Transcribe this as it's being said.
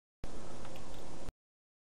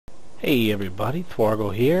Hey everybody,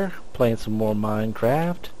 Thwargle here, playing some more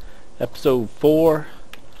Minecraft. Episode 4,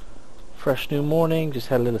 fresh new morning, just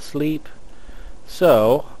had a little sleep.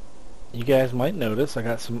 So, you guys might notice I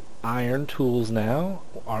got some iron tools now.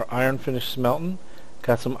 Our iron finished smelting,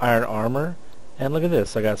 got some iron armor, and look at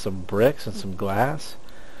this, I got some bricks and some glass.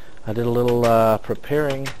 I did a little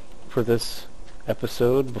preparing for this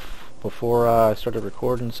episode before I started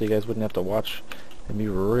recording so you guys wouldn't have to watch and be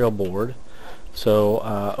real bored. So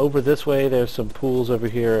over this way there's some pools over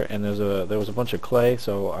here, and there was a bunch of clay,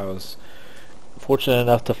 so I was fortunate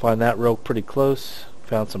enough to find that rope pretty close.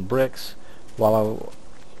 Found some bricks. While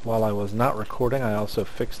I was not recording, I also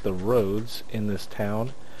fixed the roads in this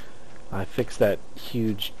town. I fixed that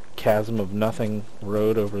huge chasm of nothing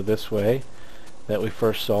road over this way that we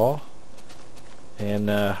first saw, and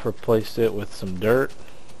replaced it with some dirt.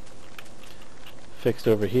 Fixed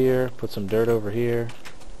over here, put some dirt over here.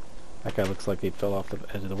 That guy looks like he fell off the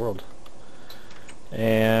edge of the world.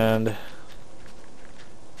 And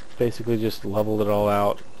basically just leveled it all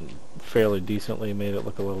out fairly decently, made it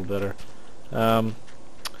look a little better.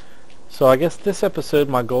 So I guess this episode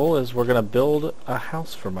my goal is we're going to build a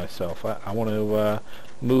house for myself. I want to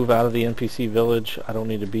move out of the NPC village. I don't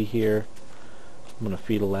need to be here. I'm going to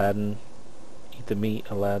feed Aladdin. Eat the meat,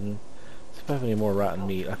 Aladdin. See if I have any more rotten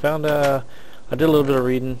meat. I found, I did a little bit of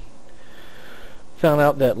reading. Found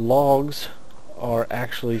out that logs are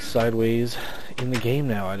actually sideways in the game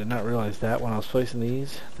now. I did not realize that when I was placing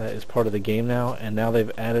these. That is part of the game now, and now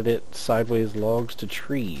they've added it sideways logs to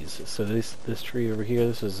trees. So this tree over here,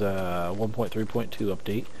 this is 1.3.2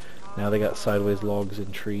 update. Now they got sideways logs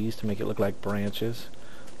in trees to make it look like branches,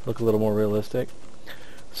 look a little more realistic.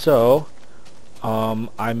 So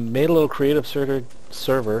I made a little creative server.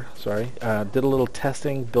 Did a little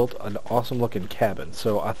testing, built an awesome looking cabin.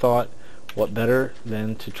 So I thought, what better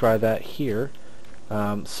than to try that here.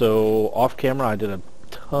 So off camera I did a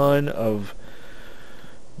ton of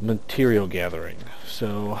material gathering.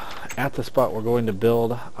 So at the spot we're going to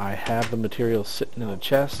build, I have the materials sitting in a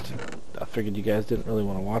chest. I figured you guys didn't really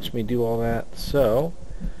want to watch me do all that, so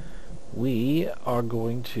we are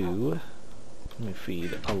going to, let me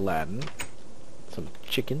feed Aladdin some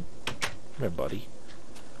chicken. Come here, buddy.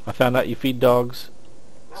 I found out you feed dogs.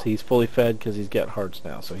 So he's fully fed because he's got hearts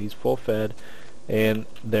now. So he's full fed, and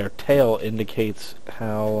their tail indicates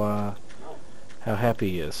how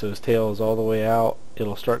happy he is. So his tail is all the way out.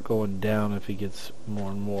 It'll start going down if he gets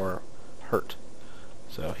more and more hurt.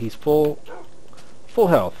 So he's full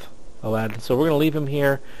health, Aladdin. So we're gonna leave him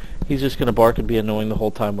here. He's just gonna bark and be annoying the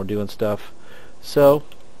whole time we're doing stuff. So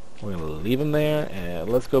we're gonna leave him there, and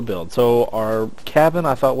let's go build. So our cabin,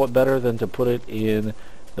 I thought, what better than to put it in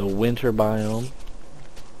the winter biome.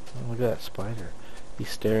 Oh, look at that spider. He's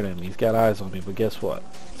staring at me. He's got eyes on me, but guess what?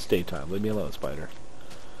 It's daytime. Leave me alone, spider.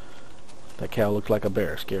 That cow looked like a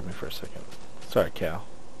bear. Scared me for a second. Sorry, cow.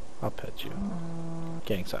 I'll pet you.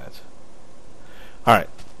 Gang signs. Alright.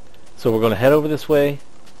 So we're going to head over this way.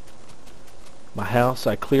 My house,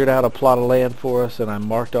 I cleared out a plot of land for us, and I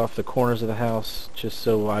marked off the corners of the house just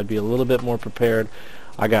so I'd be a little bit more prepared.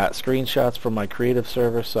 I got screenshots from my creative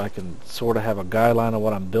server so I can sort of have a guideline of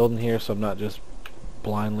what I'm building here, so I'm not just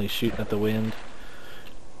blindly shooting at the wind.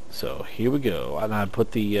 So here we go, and I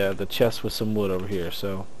put the chest with some wood over here,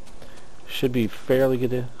 so should be fairly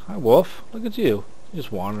good. Hi, wolf. Look at you. You're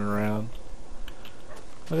just wandering around.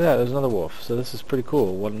 Look at that. There's another wolf. So this is pretty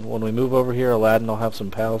cool. When we move over here, Aladdin will have some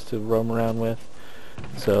pals to roam around with.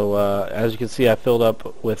 So as you can see, I filled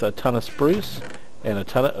up with a ton of spruce and a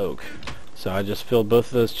ton of oak. So I just filled both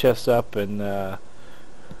of those chests up, and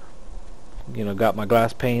you know, got my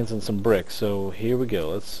glass panes and some bricks. So here we go.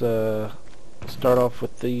 Let's start off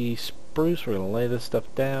with the spruce. We're gonna lay this stuff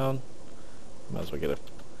down. Might as well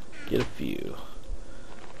get a few.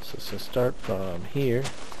 So start from here,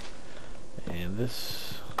 and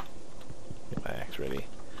this. Get my axe ready.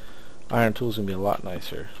 Iron tools gonna be a lot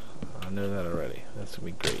nicer. I know that already. That's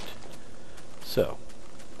gonna be great. So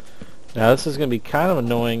now this is gonna be kind of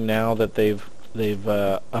annoying now that they've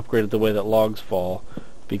upgraded the way that logs fall,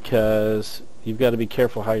 because you've got to be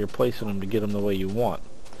careful how you're placing them to get them the way you want.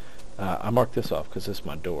 I marked this off because this is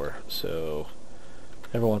my door, so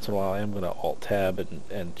every once in a while I am going to Alt-Tab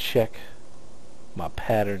and check my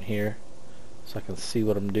pattern here so I can see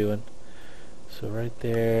what I'm doing. So right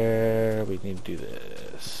there, we need to do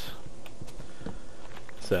this.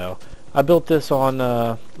 So I built this on,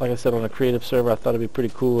 like I said, on a creative server. I thought it'd be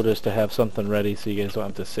pretty cool just to have something ready so you guys don't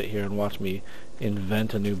have to sit here and watch me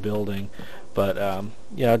invent a new building. But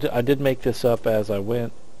yeah, I did make this up as I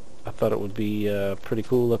went. I thought it would be pretty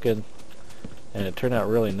cool looking, and it turned out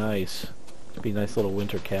really nice. It'd be a nice little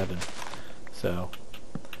winter cabin. So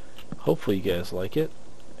hopefully you guys like it,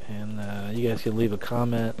 and you guys can leave a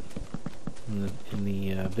comment in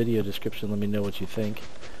the video description. Let me know what you think,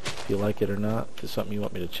 if you like it or not, if it's something you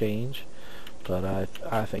want me to change. But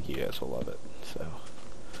I think you guys will love it, so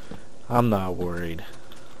I'm not worried.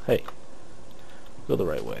 Hey, go the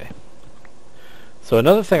right way. So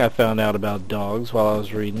another thing I found out about dogs while I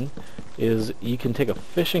was reading is you can take a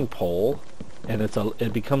fishing pole and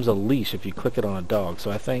it becomes a leash if you click it on a dog.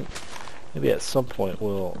 So I think maybe at some point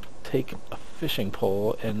we'll take a fishing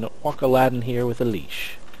pole and walk Aladdin here with a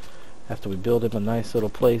leash. After we build him a nice little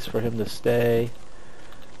place for him to stay, I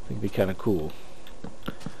think it'd be kind of cool.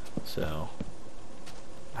 So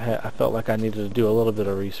I felt like I needed to do a little bit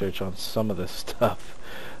of research on some of this stuff.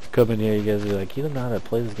 Come in here, you guys are like, you don't know how to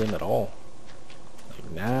play this game at all.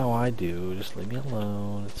 Like, now I do. Just leave me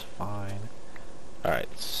alone. It's fine.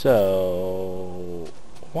 Alright, so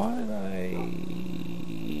why did I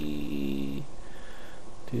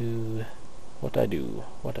do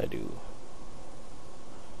what I do?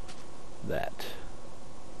 That.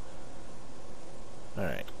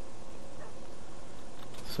 Alright.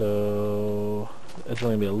 So it's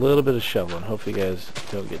going to be a little bit of shoveling. Hopefully you guys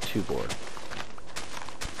don't get too bored.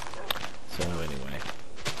 So anyway.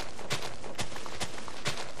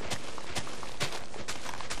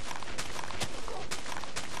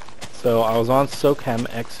 So I was on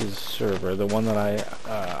SoCamX's server, the one that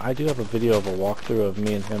I do have a video of a walkthrough of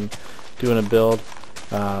me and him doing a build.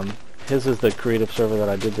 His is the creative server that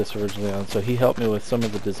I did this originally on, so he helped me with some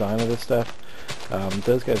of the design of this stuff.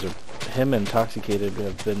 Those guys are, him and Toxicated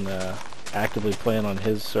have been actively playing on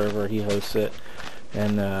his server. He hosts it,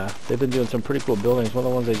 and they've been doing some pretty cool buildings. One of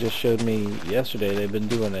the ones they just showed me yesterday, they've been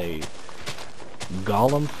doing a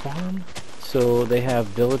golem farm. So they have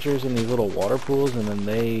villagers in these little water pools, and then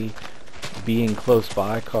they, being close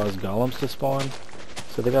by, cause golems to spawn.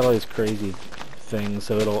 So they got all these crazy things.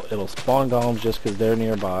 So it'll spawn golems just because they're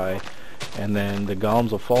nearby, and then the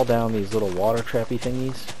golems will fall down these little water trappy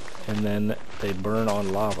thingies, and then they burn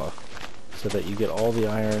on lava, so that you get all the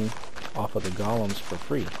iron off of the golems for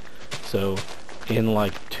free. So in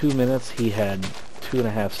like 2 minutes, he had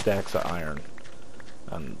 2.5 stacks of iron.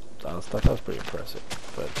 I thought that was pretty impressive,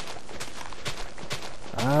 but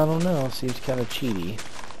I don't know, seems kind of cheaty.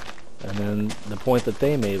 And then the point that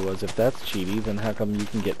they made was, if that's cheaty, then how come you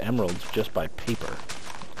can get emeralds just by paper?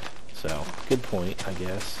 So, good point, I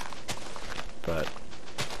guess. But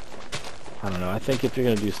I don't know, I think if you're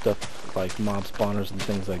going to do stuff like mob spawners and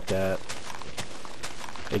things like that,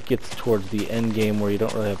 it gets towards the end game where you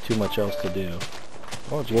don't really have too much else to do.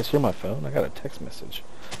 Oh, did you guys hear my phone? I got a text message.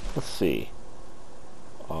 Let's see.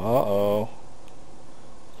 Uh-oh.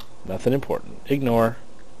 Nothing important. Ignore.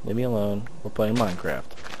 Leave me alone. We're playing Minecraft.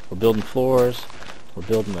 We're building floors. We're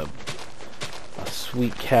building a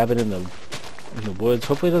sweet cabin in the woods.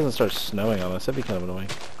 Hopefully it doesn't start snowing on us. That'd be kind of annoying.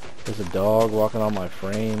 There's a dog walking on my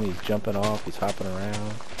frame. He's jumping off. He's hopping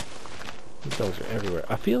around. These dogs are everywhere.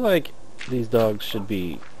 I feel like these dogs should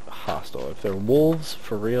be hostile. If they're wolves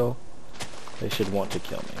for real, they should want to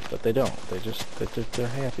kill me. But they don't. They're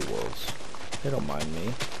happy wolves. They don't mind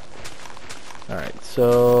me. Alright,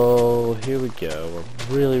 so here we go.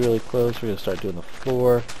 We're really, really close. We're going to start doing the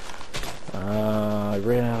floor. I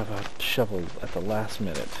ran out of a shovel at the last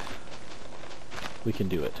minute. We can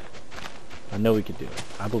do it. I know we can do it.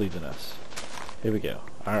 I believe in us. Here we go.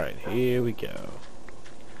 Alright, here we go.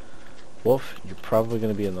 Wolf, you're probably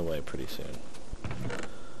going to be in the way pretty soon.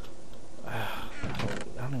 I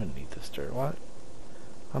don't even need this dirt. What?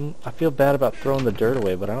 I feel bad about throwing the dirt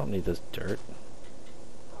away, but I don't need this dirt.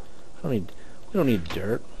 We don't need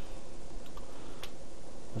dirt.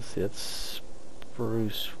 Let's see, that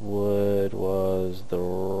spruce wood was the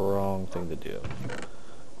wrong thing to do.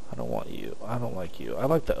 I don't want you. I don't like you. I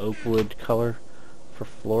like the oak wood color for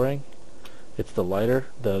flooring. It's the lighter.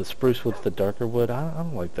 The spruce wood's the darker wood. I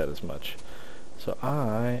don't like that as much. So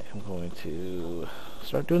I am going to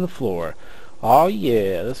start doing the floor. Oh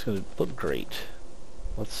yeah, this is going to look great.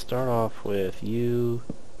 Let's start off with you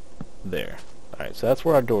there. Alright, so that's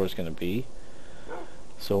where our door is going to be.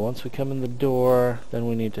 So once we come in the door, then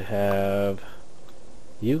we need to have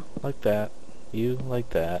you like that, you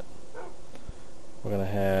like that. We're going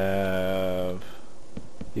to have,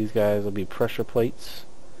 these guys will be pressure plates,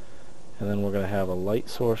 and then we're going to have a light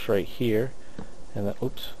source right here, and then,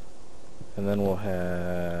 oops, and then we'll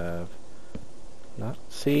have, not,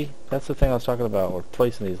 see, that's the thing I was talking about. We're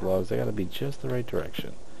placing these logs, they got to be just the right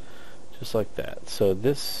direction, just like that. So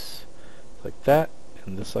this like that,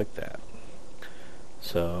 and this like that.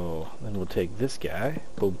 So then we'll take this guy,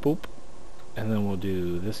 boop boop, and then we'll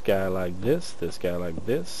do this guy like this guy like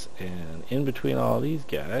this, and in between all these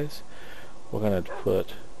guys we're going to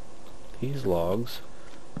put these logs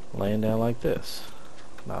laying down like this,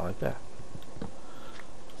 not like that.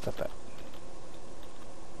 Stop that.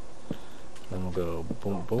 Then we'll go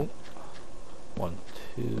boom, boom. 1,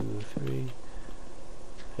 2, 3.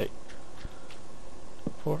 Hey.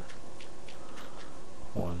 4.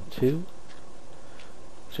 1, 2.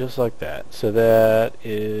 Just like that. So that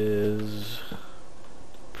is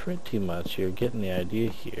pretty much, you're getting the idea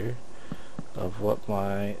here of what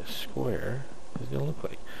my square is going to look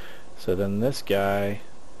like. So then this guy,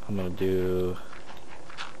 I'm going to do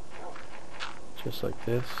just like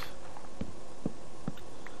this.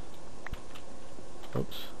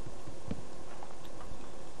 Oops.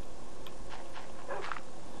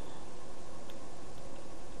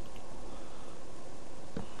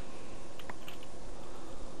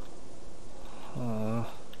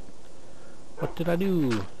 What did I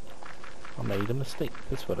do? I made a mistake.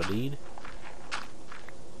 That's what I did.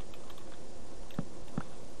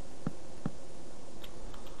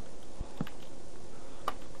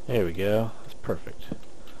 There we go. That's perfect.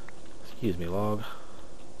 Excuse me, log.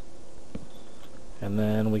 And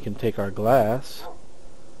then we can take our glass.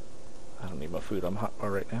 I don't need my food. I'm hot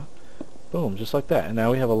bar right now. Boom, just like that. And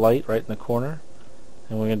now we have a light right in the corner.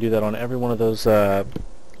 And we're going to do that on every one of those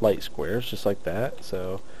light squares, just like that.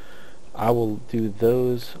 So I will do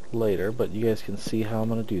those later, but you guys can see how I'm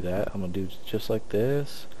going to do that. I'm going to do just like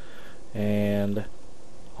this. And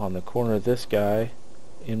on the corner of this guy,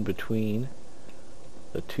 in between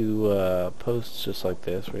the two posts, just like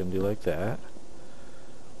this, we're going to do like that.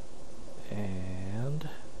 And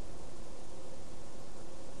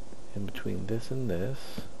in between this and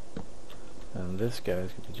this, and this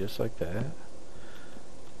guy's going to be just like that.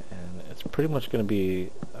 And it's pretty much going to be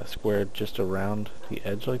a square just around the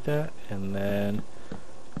edge like that. And then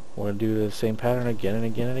we're going to do the same pattern again and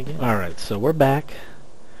again and again. Alright, so we're back.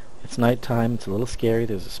 It's nighttime. It's a little scary.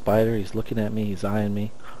 There's a spider. He's looking at me. He's eyeing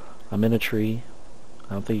me. I'm in a tree.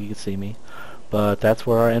 I don't think you can see me. But that's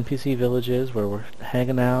where our NPC village is, where we're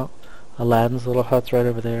hanging out. Aladdin's little hut's right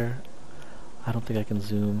over there. I don't think I can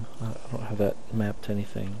zoom. I don't have that mapped to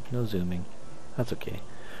anything. No zooming. That's okay.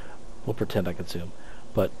 We'll pretend I can zoom.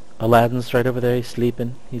 But Aladdin's right over there. He's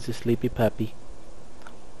sleeping. He's a sleepy puppy.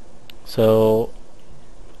 So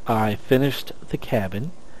I finished the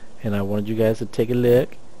cabin, and I wanted you guys to take a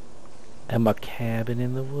look at my cabin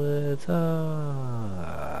in the woods.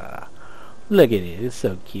 Ah, look at it. It's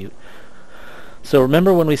so cute. So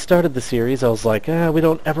remember when we started the series, I was like, we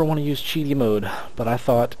don't ever want to use cheaty mode. But I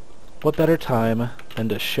thought, what better time than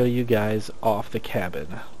to show you guys off the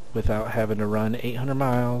cabin without having to run 800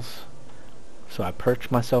 miles. So I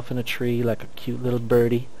perched myself in a tree like a cute little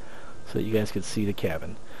birdie so that you guys could see the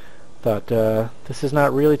cabin. Thought, this is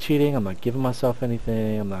not really cheating. I'm not giving myself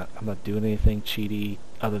anything. I'm not doing anything cheaty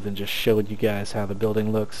other than just showing you guys how the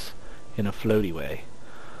building looks in a floaty way.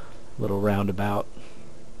 Little roundabout.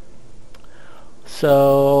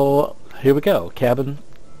 So here we go. Cabin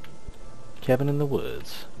in the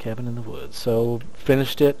woods. Cabin in the woods. So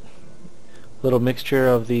finished it. Little mixture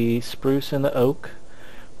of the spruce and the oak,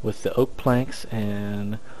 with the oak planks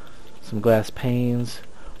and some glass panes.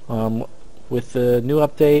 With the new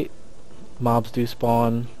update, mobs do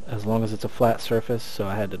spawn as long as it's a flat surface, so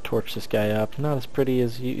I had to torch this guy up. Not as pretty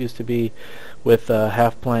as it used to be with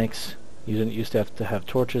half planks. You didn't used to have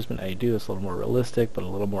torches, but now you do. It's a little more realistic, but a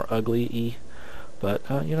little more ugly-y. But,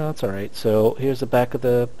 you know, it's alright. So here's the back of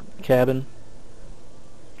the cabin.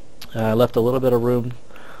 I left a little bit of room,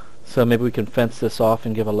 so maybe we can fence this off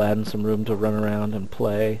and give Aladdin some room to run around and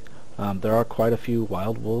play. There are quite a few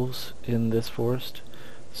wild wolves in this forest,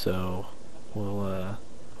 so we'll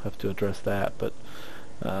have to address that. But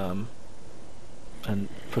and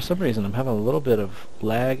for some reason I'm having a little bit of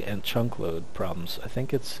lag and chunk load problems. I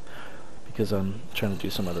think it's because I'm trying to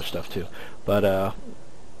do some other stuff too. But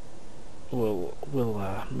we'll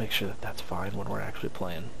make sure that that's fine when we're actually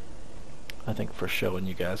playing. I think for showing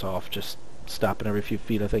you guys off, just stopping every few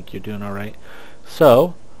feet, I think you're doing alright.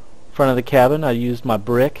 So, front of the cabin, I used my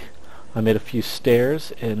brick. I made a few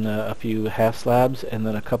stairs and a few half slabs, and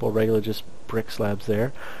then a couple regular just brick slabs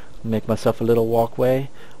there. Make myself a little walkway.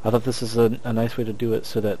 I thought this is a nice way to do it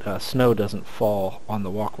so that snow doesn't fall on the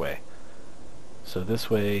walkway. So this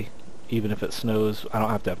way, even if it snows, I don't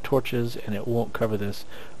have to have torches, and it won't cover this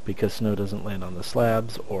because snow doesn't land on the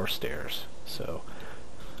slabs or stairs. So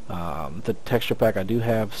the texture pack, I do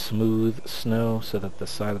have smooth snow so that the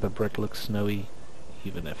side of the brick looks snowy,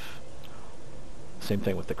 even if same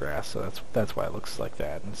thing with the grass. So that's why it looks like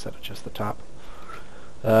that instead of just the top.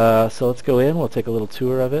 So let's go in. We'll take a little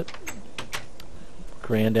tour of it.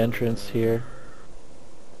 Grand entrance here.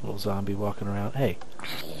 Little zombie walking around. Hey.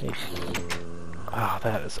 Ah,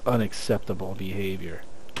 that is unacceptable behavior.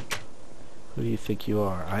 Who do you think you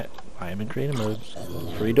are? I am in creative mode.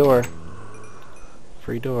 Free door.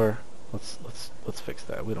 Free door. Let's fix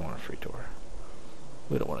that. We don't want a free door.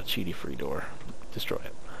 We don't want a cheaty free door. Destroy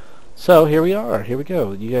it. So here we are. Here we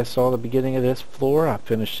go. You guys saw the beginning of this floor. I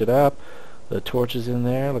finished it up. The torches in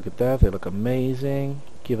there. Look at that. They look amazing.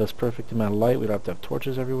 Give us perfect amount of light. We don't have to have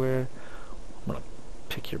torches everywhere. I'm gonna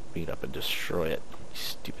pick your meat up and destroy it. You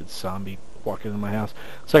stupid zombie walking into my house.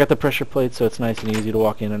 So I got the pressure plate, so it's nice and easy to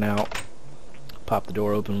walk in and out. Pop the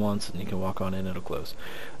door open once, and you can walk on in. It'll close.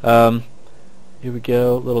 Here we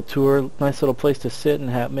go. Little tour. Nice little place to sit and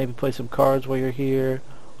have maybe play some cards while you're here.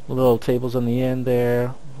 Little tables on the end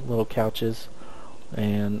there. Little couches.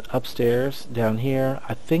 And upstairs, down here,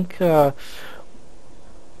 I think,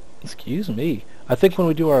 excuse me, I think when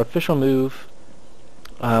we do our official move,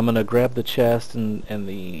 I'm going to grab the chest and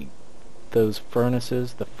those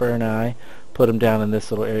furnaces, the furnace, put them down in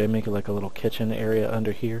this little area, make it like a little kitchen area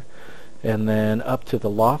under here. And then up to the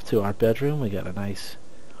loft, to our bedroom, we got a nice,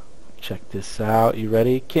 check this out, you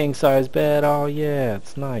ready? King size bed, oh yeah,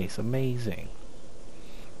 it's nice, amazing.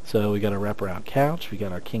 So we got a wraparound couch, we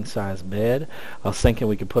got our king size bed. I was thinking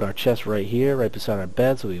we could put our chest right here, right beside our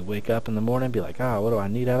bed, so we wake up in the morning and be like, oh, what do I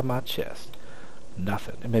need out of my chest?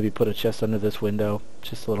 Nothing. And maybe put a chest under this window,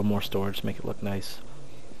 just a little more storage, make it look nice.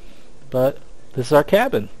 But this is our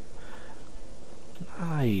cabin.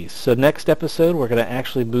 Nice. So next episode we're going to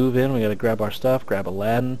actually move in. We got to grab our stuff, grab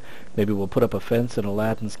Aladdin. Maybe we'll put up a fence in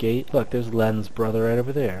Aladdin's gate. Look, there's Aladdin's brother right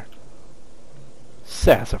over there.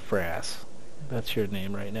 Sassafras. That's your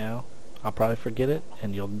name right now. I'll probably forget it,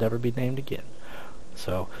 and you'll never be named again.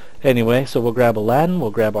 So, anyway, so we'll grab Aladdin,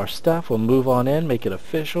 we'll grab our stuff, we'll move on in, make it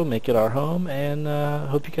official, make it our home, and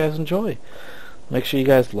hope you guys enjoy. Make sure you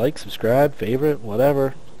guys like, subscribe, favorite,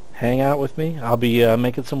 whatever. Hang out with me. I'll be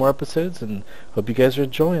making some more episodes, and hope you guys are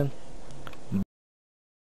enjoying.